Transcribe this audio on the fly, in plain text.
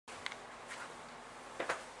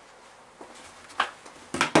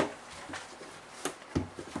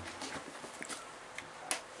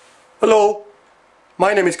Hello,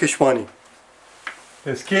 my name is Keshwani.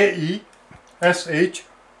 It's K-E-S-H-W-A-N-I,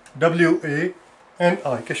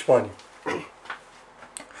 Keshwani.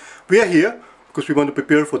 We are here because we want to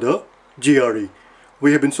prepare for the GRE.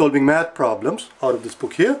 We have been solving math problems out of this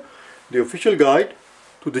book here, the official guide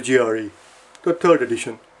to the GRE, the third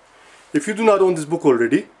edition. If you do not own this book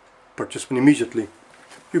already, purchase one immediately.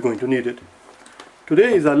 You're going to need it.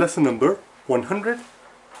 Today is our lesson number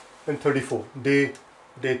 134, day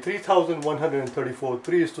 3134.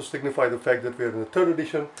 3 is to signify the fact that we are in the third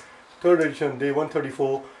edition, day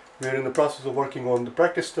 134. We are in the process of working on the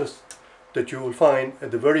practice test that you will find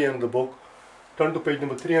at the very end of the book. Turn to page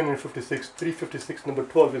number 356. 356 number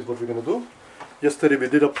 12 is what we're going to do. Yesterday we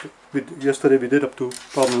did up to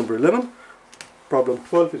problem number 11. Problem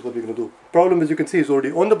 12 is what we're going to do. Problem, as you can see, is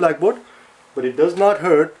already on the blackboard, but it does not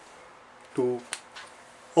hurt to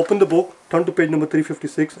open the book, turn to page number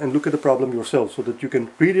 356 and look at the problem yourself so that you can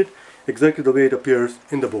read it exactly the way it appears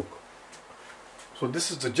in the book. So this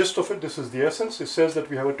is the gist of it, this is the essence. It says that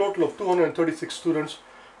we have a total of 236 students.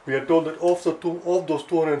 We are told that of those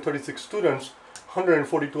 236 students,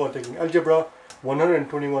 142 are taking algebra,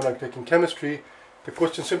 121 are taking chemistry. The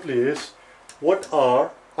question simply is,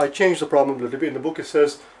 I changed the problem a little bit. In the book it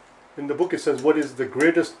says what is the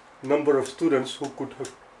greatest number of students who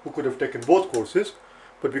could have taken both courses.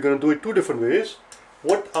 But we're going to do it two different ways.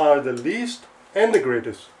 What are the least and the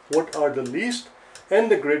greatest? What are the least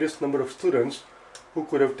and the greatest number of students who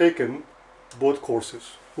could have taken both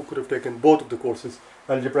courses? Who could have taken both of the courses,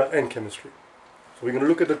 algebra and chemistry? So we're going to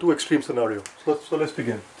look at the two extreme scenarios. So let's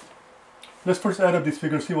begin. Let's first add up these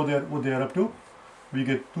figures, see what they are up to. We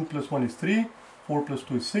get 2 plus 1 is 3, 4 plus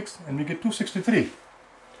 2 is 6, and we get 263.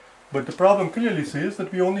 But the problem clearly says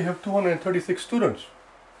that we only have 236 students.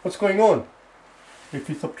 What's going on? If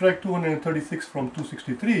we subtract 236 from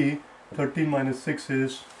 263, 13 minus 6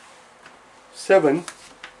 is 7.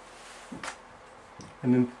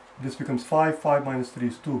 And then this becomes 5. 5 minus 3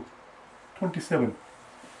 is 2. 27.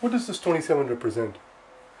 What does this 27 represent?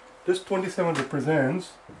 This 27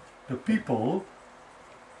 represents the people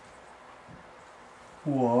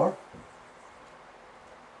who are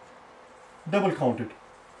double counted.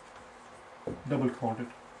 Double counted.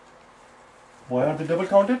 Why are they double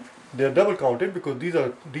counted? They are double counted because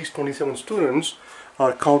these 27 students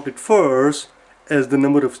are counted first as the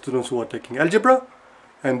number of students who are taking algebra,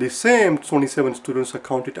 and the same 27 students are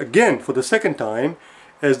counted again for the second time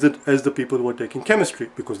as the people who are taking chemistry,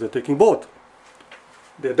 because they're taking both.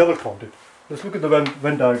 They are double counted. Let's look at the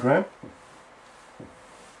Venn diagram.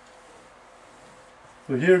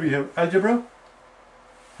 So here we have algebra,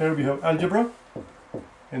 here we have algebra,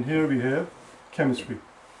 and here we have chemistry.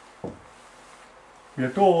 We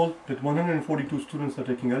are told that 142 students are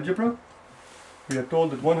taking algebra. We are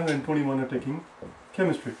told that 121 are taking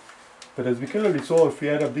chemistry. But as we clearly saw, if we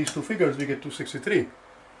add up these two figures, we get 263.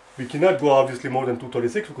 We cannot go obviously more than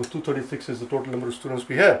 236 because 236 is the total number of students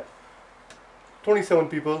we have. 27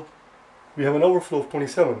 people, we have an overflow of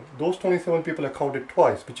 27. Those 27 people are counted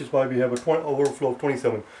twice, which is why we have an overflow of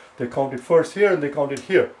 27. They counted first here and they counted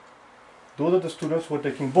here. Those are the students who are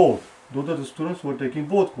taking both. Those are the students who are taking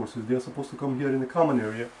both courses. They are supposed to come here in the common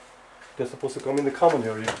area. They're supposed to come in the common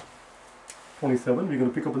area. 27, we're going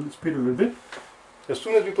to pick up the speed a little bit. As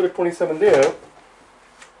soon as we put a 27 there,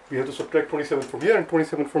 we have to subtract 27 from here and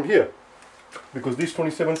 27 from here, because these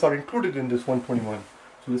 27s are included in this 121.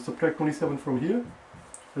 So let's subtract 27 from here.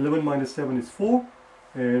 11 minus 7 is 4,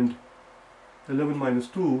 and 11 minus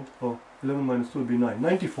 2 will be 9,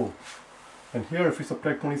 94. And here if we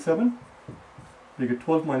subtract 27, we get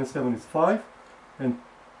 12 minus 7 is 5, and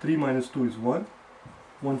 3 minus 2 is 1,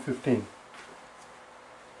 115.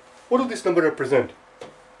 What does this number represent?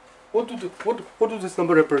 What does this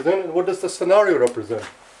number represent, and what does the scenario represent?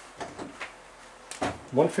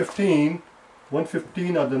 115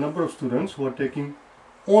 are the number of students who are taking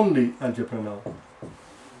only algebra now.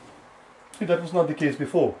 See, that was not the case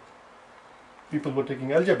before. People were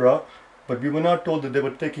taking algebra, but we were not told that they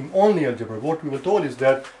were taking only algebra. What we were told is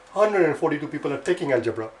that 142 people are taking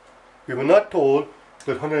algebra. We were not told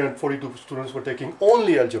that 142 students were taking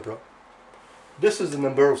only algebra. This is the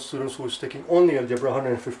number of students who is taking only algebra,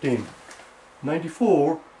 115.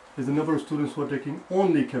 94 is the number of students who are taking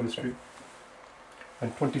only chemistry.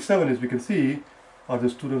 And 27, as we can see, are the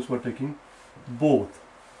students who are taking both.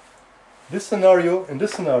 In this scenario,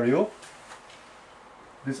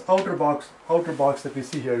 this outer box that we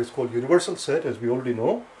see here is called universal set, as we already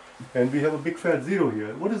know. And we have a big fat 0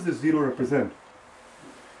 here. What does this 0 represent?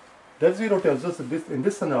 That 0 tells us that in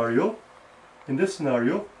this scenario,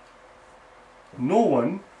 no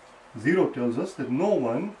one 0 tells us that no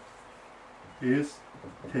one is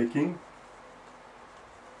taking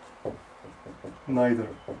neither.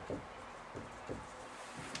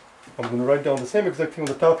 I'm going to write down the same exact thing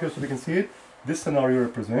on the top here so we can see it. This scenario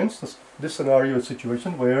represents, this scenario is a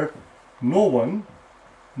situation where no one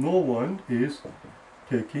is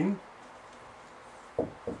taking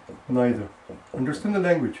neither. Understand the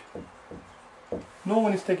language. No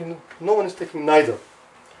one is taking neither.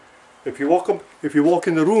 If you walk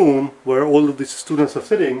in the room where all of these students are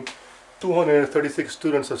sitting, 236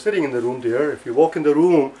 students are sitting in the room there. If you walk in the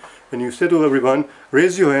room and you say to everyone,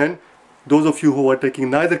 raise your hand, those of you who are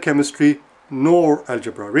taking neither chemistry nor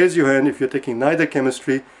algebra. Raise your hand if you're taking neither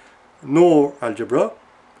chemistry nor algebra,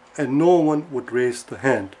 and no one would raise the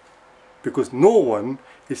hand because no one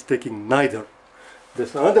is taking neither.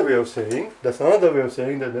 That's another way of saying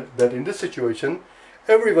that in this situation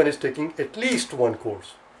everyone is taking at least one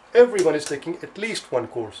course. Everyone is taking at least one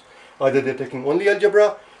course. Either they're taking only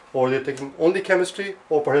algebra, or they're taking only chemistry,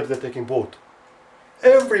 or perhaps they're taking both.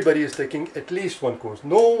 Everybody is taking at least one course.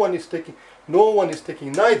 No one is taking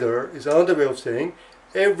neither is another way of saying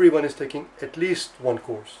everyone is taking at least one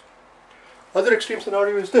course. Other extreme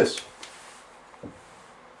scenario is this.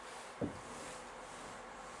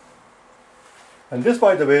 And this,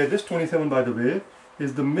 by the way, this 27, by the way,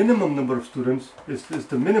 is the minimum number of students, is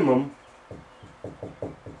the minimum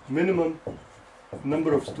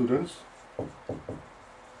number of students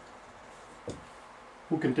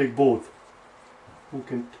who can take both. Who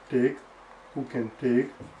can take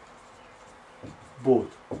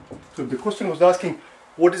both. So if the question was asking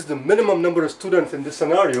what is the minimum number of students in this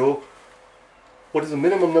scenario, what is the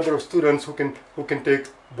minimum number of students who can take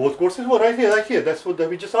both courses? Well, right here, that's what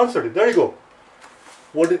we just answered it. There you go.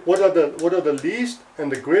 What are the least and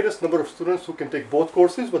the greatest number of students who can take both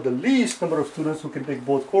courses? But the least number of students who can take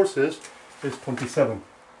both courses is 27.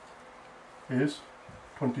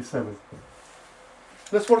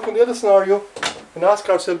 Let's work on the other scenario and ask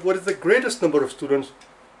ourselves what is the greatest number of students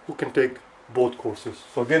who can take both courses.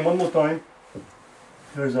 So again, one more time,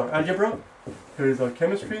 here is our algebra, here is our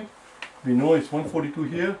chemistry. We know it's 142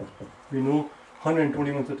 here. We know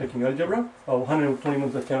 121 are taking algebra,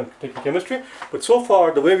 121 are taking chemistry. But so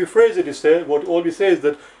far, the way we phrase it is all we say is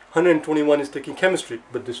that 121 is taking chemistry.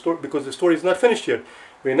 But because the story is not finished yet,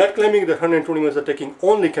 we are not claiming that 121 are taking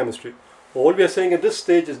only chemistry. All we are saying at this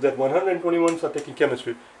stage is that 121 are taking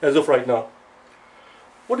chemistry as of right now.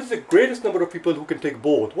 What is the greatest number of people who can take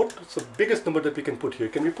both? What's the biggest number that we can put here?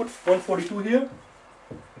 Can we put 142 here?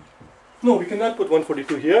 No, we cannot put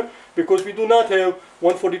 142 here because we do not have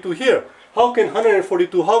 142 here. How can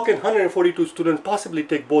 142 students possibly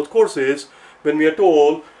take both courses when we are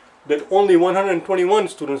told that only 121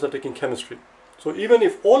 students are taking chemistry? So even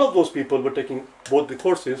if all of those people were taking both the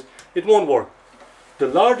courses, it won't work. The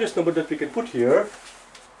largest number that we can put here,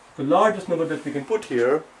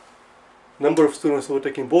 number of students who are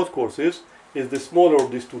taking both courses, is the smaller of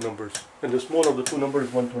these two numbers, and the smaller of the two numbers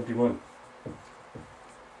is 121.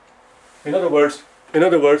 In other words,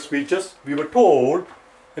 we were told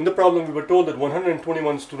in the problem that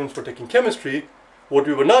 121 students were taking chemistry. What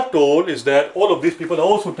we were not told is that all of these people are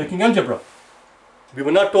also taking algebra. We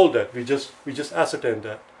were not told that. We just ascertained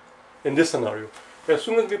that in this scenario. As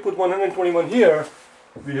soon as we put 121 here,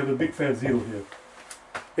 we have a big fat zero here.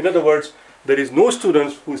 In other words, there is no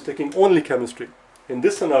students who is taking only chemistry. In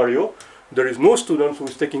this scenario, there is no students who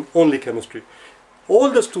is taking only chemistry. All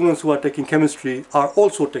the students who are taking chemistry are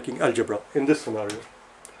also taking algebra in this scenario.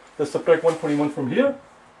 Let's subtract 121 from here.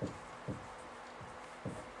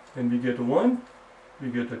 And we get a 1, we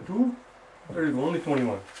get a 2, there is only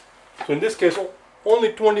 21. So in this case,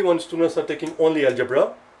 only 21 students are taking only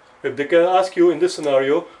algebra. If they can ask you in this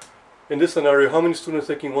scenario, how many students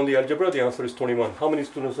are taking only algebra, the answer is 21. How many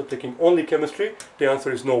students are taking only chemistry, the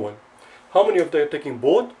answer is no one. How many of them are taking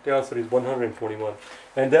both, the answer is 121.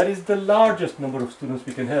 And that is the largest number of students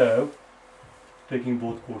we can have taking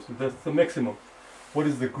both courses. That's the maximum. What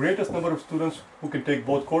is the greatest number of students who can take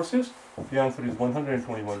both courses? The answer is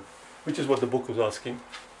 121, which is what the book was asking.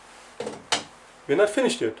 We're not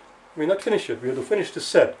finished yet. We have to finish this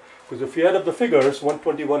set. Because if we add up the figures,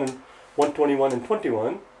 121 and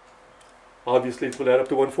 21, obviously it will add up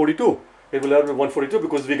to 142. It will add up to 142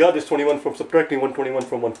 because we got this 21 from subtracting 121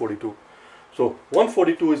 from 142. So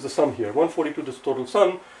 142 is the sum here. 142 is the total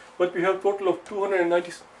sum, but we have a total of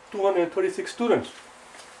 236 students.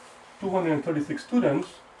 236 students.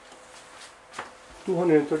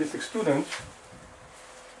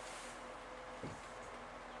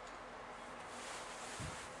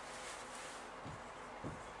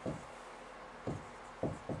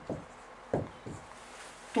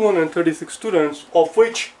 of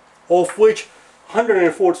which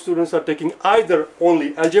 104 students are taking either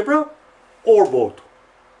only algebra or both.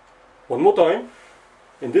 One more time,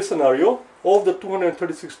 in this scenario, of the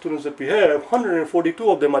 236 students that we have, 142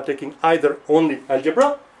 of them are taking either only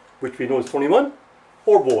algebra, which we know is 21,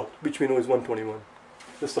 or both, which we know is 121.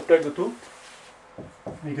 Let's subtract the two.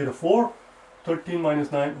 We get a 4. 13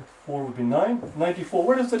 minus 9, 4 would be 9. 94.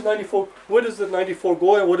 Where does that 94? Where does that 94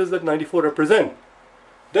 go, and what does that 94 represent?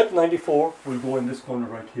 That 94 will go in this corner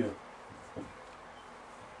right here.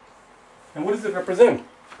 And what does it represent?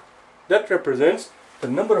 That represents the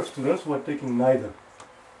number of students who are taking neither.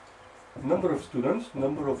 Number of students who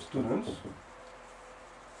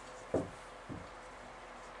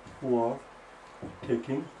are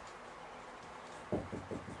taking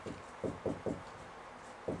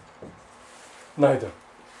neither.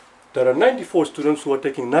 There are 94 students who are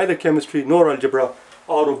taking neither chemistry nor algebra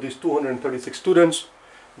out of these 236 students.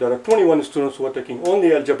 There are 21 students who are taking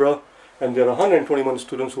only algebra, and there are 121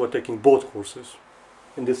 students who are taking both courses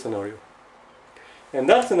in this scenario. In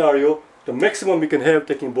that scenario, the maximum we can have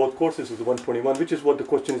taking both courses is 121, which is what the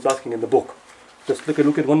question is asking in the book. Just look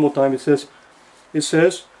at one more time. It says,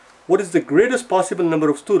 what is the greatest possible number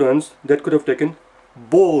of students that could have taken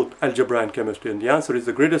both algebra and chemistry? And the answer is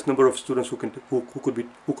the greatest number of students who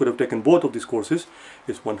could have taken both of these courses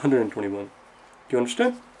is 121. Do you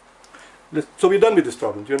understand? So we're done with this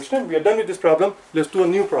problem. Do you understand? We are done with this problem. Let's do a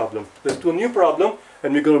new problem. Let's do a new problem,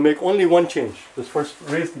 and we're going to make only one change. Let's first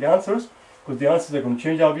raise the answers, because the answers are going to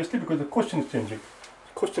change obviously because the question is changing.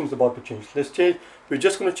 The question is about to change. Let's change. We're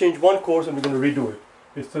just going to change one course and we're going to redo it.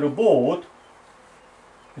 Instead of both,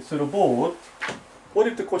 what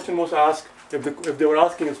if the question was asked? If they were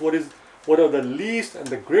asking us what are the least and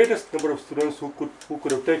the greatest number of students who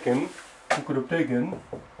could have taken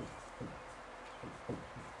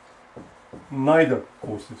neither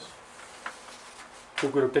courses. Who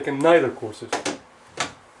could have taken neither courses?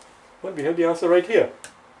 Well, we have the answer right here.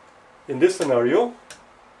 In this scenario,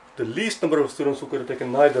 the least number of students who could have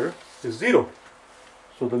taken neither is 0.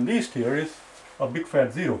 So the least here is a big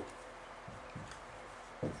fat 0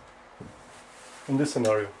 in this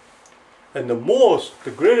scenario. And the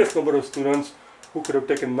greatest number of students who could have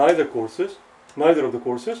taken neither of the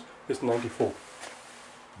courses is 94.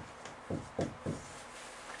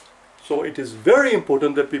 So it is very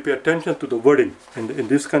important that we pay attention to the wording. And in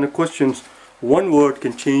this kind of questions, one word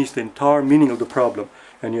can change the entire meaning of the problem.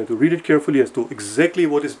 And you have to read it carefully as to exactly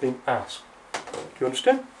what is being asked. Do you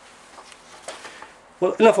understand?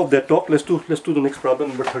 Well, enough of that talk. Let's do the next problem,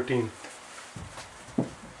 number 13.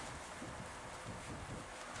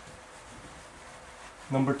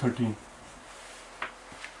 Number 13.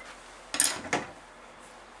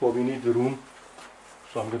 Well, we need the room,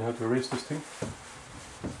 so I'm going to have to erase this thing.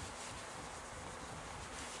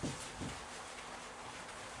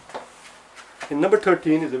 In number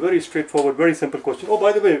 13 is a very straightforward, very simple question. Oh,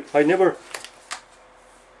 by the way, I don't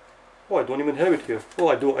even have it here. Oh,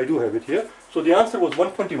 I do have it here. So the answer was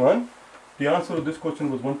 121. The answer of this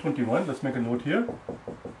question was 121. Let's make a note here.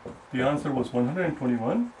 The answer was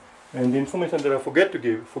 121. And the information that I forget to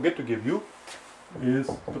give you is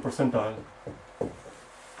the percentile.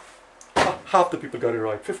 Half the people got it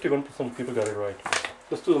right. 51% of people got it right.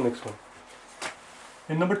 Let's do the next one.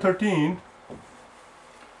 In number 13,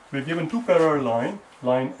 we're given two parallel lines,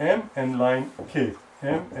 line M and line K.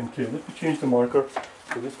 M and K. Let me change the marker.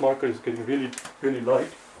 So this marker is getting really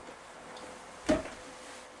light.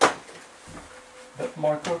 That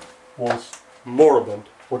marker was moribund.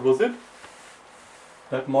 What was it?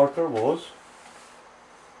 That marker was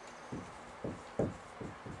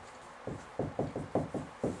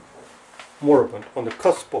moribund, on the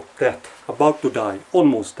cusp of death, about to die,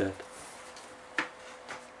 almost dead.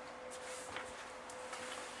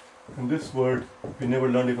 And this word, we never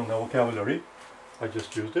learned it on the vocabulary. I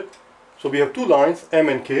just used it. So we have two lines, M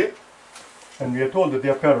and K, and we are told that they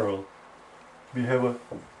are parallel. We have an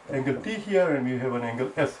angle T here and we have an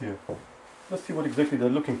angle S here. Let's see what exactly they're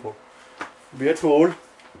looking for. We are told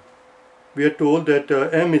that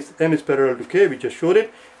M is parallel to K, we just showed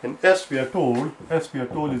it, and S we are told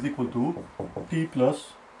is equal to T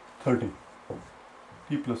plus 30.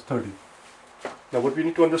 T plus 30. Now what we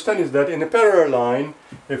need to understand is that in a parallel line,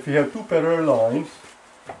 if we have two parallel lines,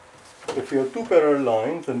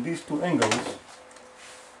 and these two angles,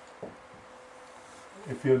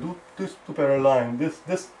 if you do these two parallel lines,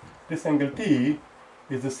 this angle T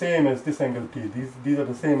is the same as this angle T. These are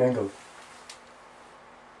the same angles.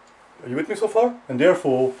 Are you with me so far? And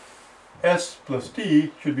therefore, S plus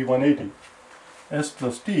T should be 180. S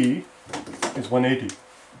plus T is 180.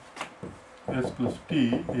 S plus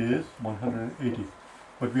T is 180.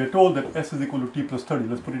 But we are told that S is equal to t plus 30.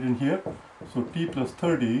 Let's put it in here. So t plus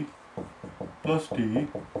 30 plus t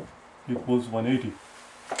equals 180.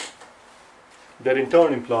 That in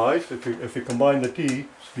turn implies, if we combine the t,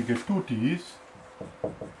 so we get 2 t's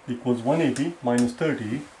equals 180 minus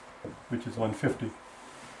 30, which is 150.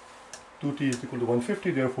 2t is equal to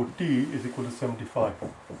 150, therefore t is equal to 75.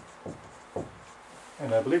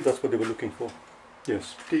 And I believe that's what they were looking for.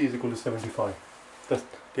 Yes, t is equal to 75.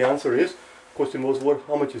 The answer is, question was what?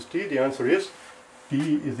 How much is t? The answer is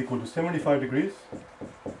t is equal to 75 degrees,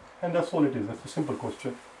 and that's all it is. That's a simple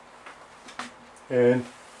question. And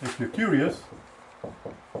if you're curious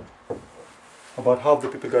about how the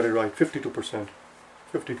people got it right, 52%.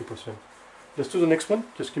 52%. Let's do the next one.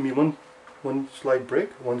 Just give me one slight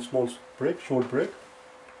break, one small break, short break.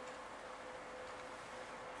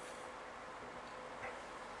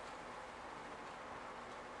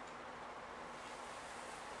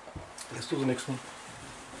 Let's do the next one.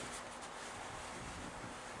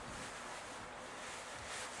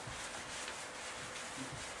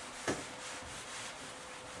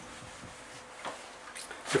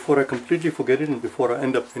 Before I completely forget it and before I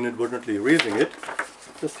end up inadvertently erasing it,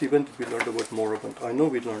 let's see when we learned about moribund. I know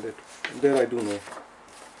we learned it. That I do know.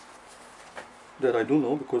 That I do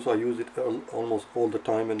know because I use it almost all the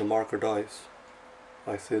time when the marker dies.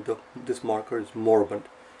 I say this marker is moribund.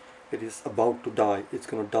 It is about to die. It's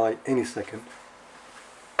going to die any second.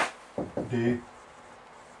 Day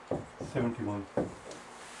 71.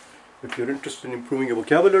 If you're interested in improving your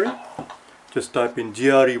vocabulary, just type in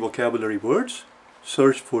GRE vocabulary words,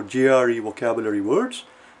 search for GRE vocabulary words,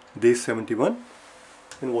 day 71,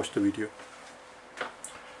 and watch the video.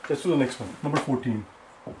 Let's do the next one, number 14.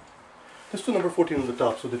 Let's do number 14 on the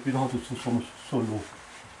top so that we don't have to do so low.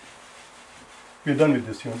 We're done with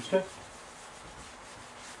this, you understand?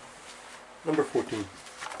 Number 14.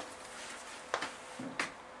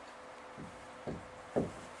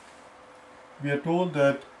 We are told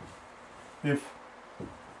that if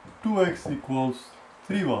 2x equals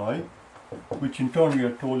 3y, which in turn we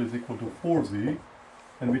are told is equal to 4z,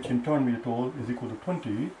 and which in turn we are told is equal to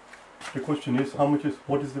 20, the question is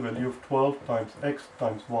what is the value of 12 times x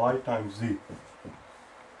times y times z?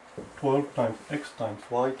 12 times x times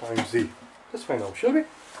y times z. Let's find out, shall we?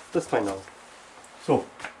 Let's find out. So,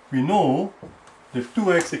 we know that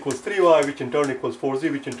 2x equals 3y, which in turn equals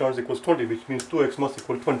 4z, which in turn equals 20, which means 2x must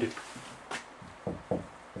equal 20.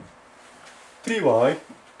 3y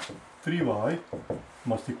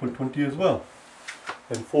must equal 20 as well.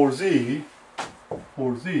 And 4z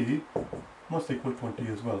must equal 20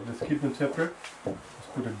 as well. Let's keep them separate. Let's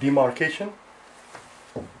put a demarcation.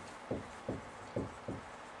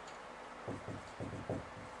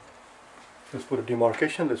 Let's put a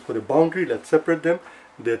demarcation, let's put a boundary, let's separate them.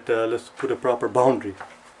 Let's put a proper boundary,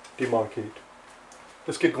 demarcate.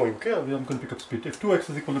 Let's get going, okay? I'm going to pick up speed. If 2x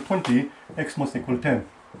is equal to 20, x must equal 10.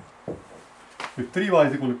 If 3y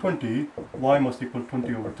is equal to 20, y must equal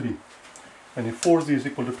 20 over 3. And if 4z is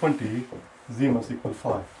equal to 20, z must equal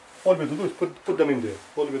 5. All we have to do is put them in there.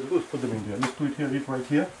 All we have to do is put them in there. Let's do it here, right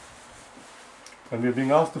here. And we are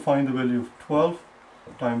being asked to find the value of 12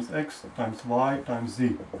 times x times y times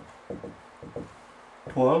z.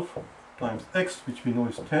 12 times x, which we know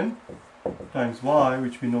is 10, times y,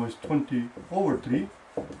 which we know is 20 over 3,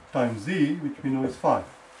 times z, which we know is 5.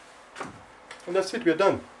 And that's it, we are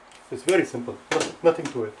done. It's very simple, nothing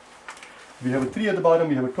to it. We have a 3 at the bottom,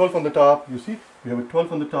 we have a 12 on the top, you see? We have a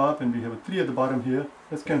 12 on the top and we have a 3 at the bottom here.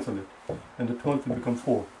 Let's cancel it. And the 12 will become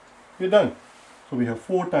 4. We're done. So we have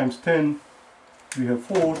 4 times 10, we have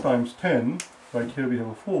 4 times 10, right here we have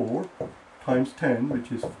a 4 times 10,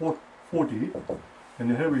 which is 40.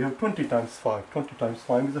 And here we have 20 times 5. 20 times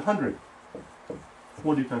 5 is 100.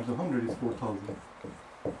 40 times 100 is 4,000.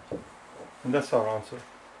 And that's our answer.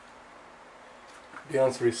 The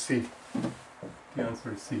answer is C. The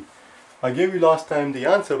answer is C. I gave you last time the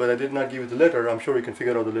answer, but I did not give you the letter. I'm sure you can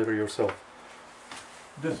figure out the letter yourself.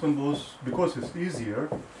 This one was, because it's easier,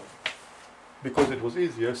 because it was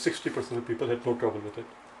easier, 60% of people had no trouble with it.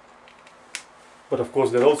 But of course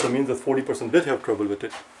that also means that 40% did have trouble with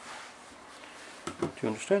it. Do you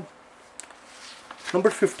understand? Number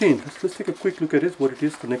 15. Let's take a quick look at it, what it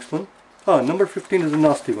is, the next one. Number 15 is a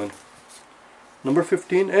nasty one. Number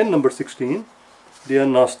 15 and number 16, they are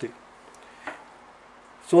nasty.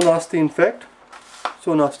 So nasty in fact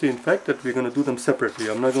that we're going to do them separately.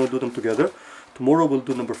 I'm not going to do them together. Tomorrow we'll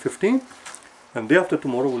do number 15 and day after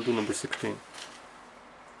tomorrow we'll do number 16.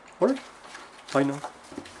 Alright? Bye now.